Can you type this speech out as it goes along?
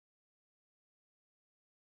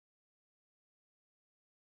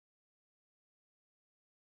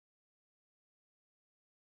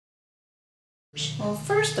Well,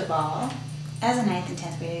 first of all, as a 9th and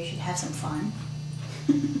 10th grader, you should have some fun.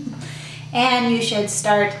 And you should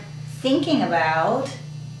start thinking about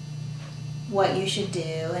what you should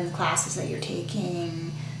do in the classes that you're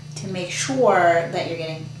taking to make sure that you're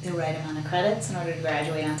getting the right amount of credits in order to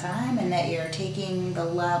graduate on time, and that you're taking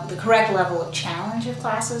the correct level of challenge of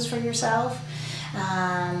classes for yourself.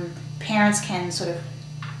 Parents can sort of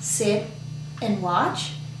sit and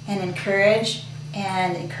watch and encourage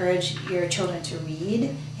your children to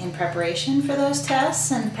read in preparation for those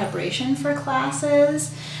tests and preparation for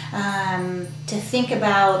classes, to think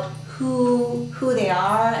about who they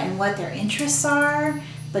are and what their interests are,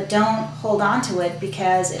 but don't hold on to it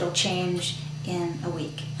because it'll change in a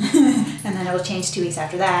week and then it'll change 2 weeks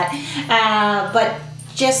after that. But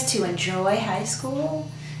just to enjoy high school,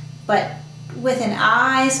 but with an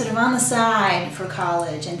eye sort of on the side for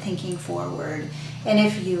college and thinking forward. And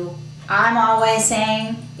I'm always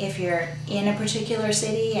saying, if you're in a particular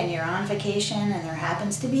city and you're on vacation and there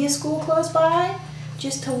happens to be a school close by,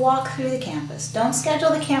 just to walk through the campus. Don't schedule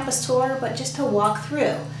the campus tour, but just to walk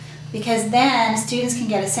through. Because then students can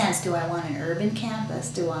get a sense, do I want an urban campus?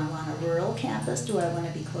 Do I want a rural campus? Do I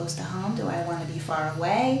want to be close to home? Do I want to be far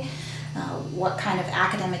away? What kind of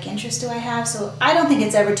academic interest do I have? So I don't think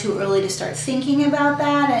it's ever too early to start thinking about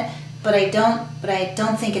that. But I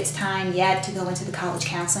don't think it's time yet to go into the college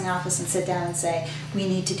counseling office and sit down and say, we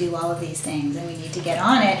need to do all of these things and we need to get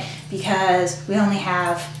on it because we only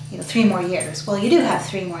have 3 more years. Well, you do have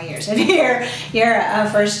 3 more years if you're a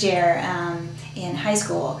first year in high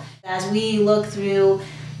school. As we look through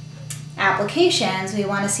applications, we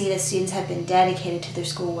want to see that students have been dedicated to their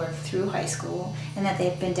schoolwork through high school and that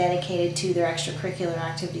they've been dedicated to their extracurricular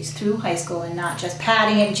activities through high school and not just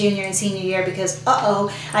padding it junior and senior year because,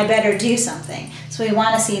 I better do something. So we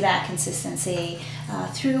want to see that consistency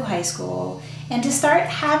through high school and to start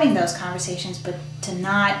having those conversations, but to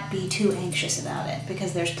not be too anxious about it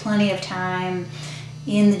because there's plenty of time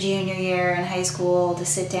in the junior year in high school to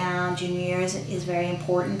sit down. Junior year is very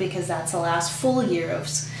important because that's the last full year of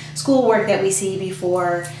schoolwork that we see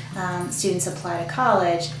before students apply to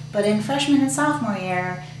college. But in freshman and sophomore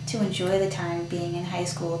year, to enjoy the time being in high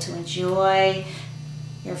school, to enjoy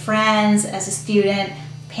your friends as a student,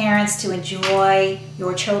 parents to enjoy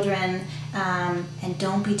your children, and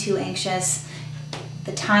don't be too anxious.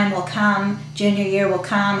 The time will come, junior year will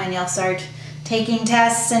come, and you'll start taking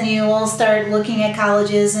tests and you will start looking at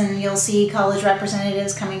colleges and you'll see college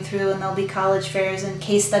representatives coming through and there'll be college fairs and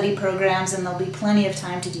case study programs and there'll be plenty of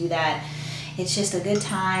time to do that. It's just a good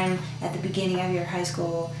time at the beginning of your high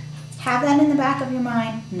school. Have that in the back of your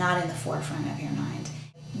mind, not in the forefront of your mind.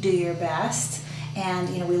 Do your best.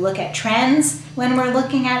 And we look at trends when we're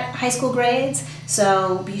looking at high school grades,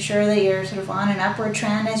 so be sure that you're sort of on an upward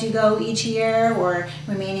trend as you go each year, or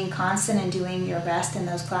remaining constant and doing your best in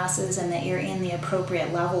those classes, and that you're in the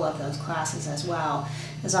appropriate level of those classes as well.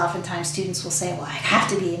 Because oftentimes students will say, well, I have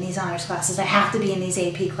to be in these honors classes, I have to be in these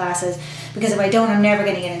AP classes, because if I don't, I'm never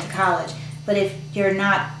going to get into college. But if you're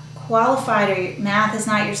not qualified, or math is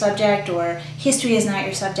not your subject, or history is not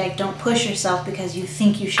your subject, don't push yourself because you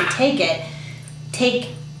think you should take it. Take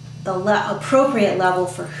the appropriate level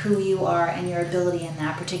for who you are and your ability in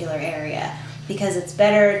that particular area, because it's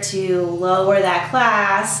better to lower that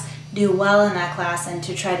class, do well in that class, than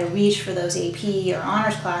to try to reach for those AP or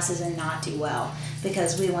honors classes and not do well,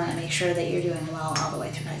 because we want to make sure that you're doing well all the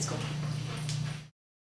way through high school.